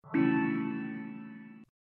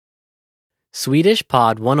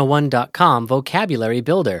SwedishPod101.com Vocabulary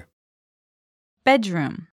Builder.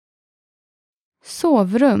 Bedroom.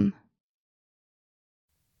 Sovrum.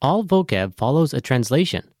 All vocab follows a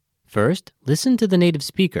translation. First, listen to the native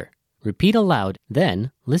speaker. Repeat aloud,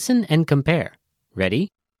 then listen and compare. Ready?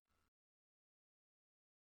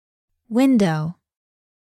 Window.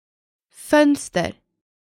 Fönster.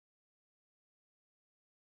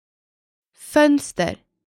 Fönster.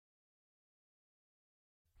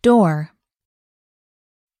 Door.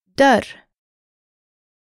 Dörr.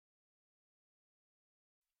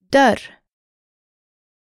 Dörr.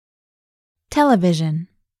 Television.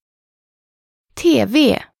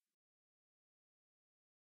 TV.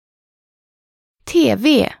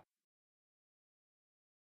 TV.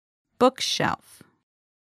 Bookshelf.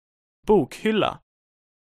 Bokhylla.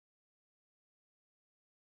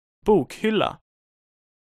 Bokhylla.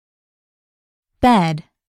 Bed.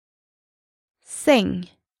 Säng.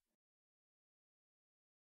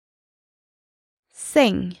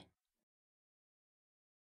 Säng.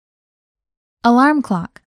 Alarm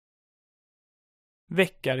clock.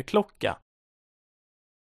 Väckarklocka.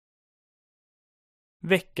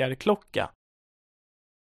 Väckarklocka.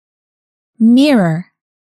 Mirror.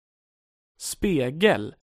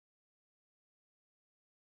 Spegel.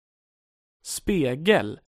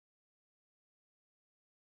 Spegel.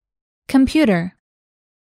 Computer.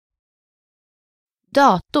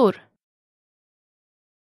 Dator.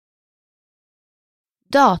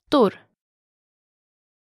 Dator.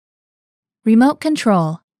 Remote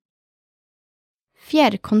control.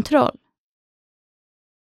 Fjärrkontroll.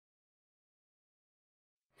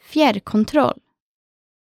 Fjärrkontroll.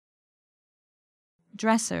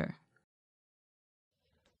 Dresser.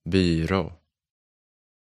 Byrå.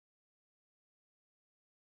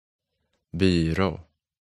 Byrå.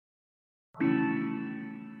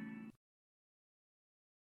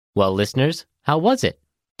 Well, listeners, how was it?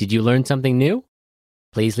 Did you learn something new?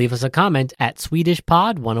 Please leave us a comment at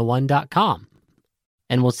SwedishPod101.com.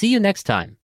 And we'll see you next time.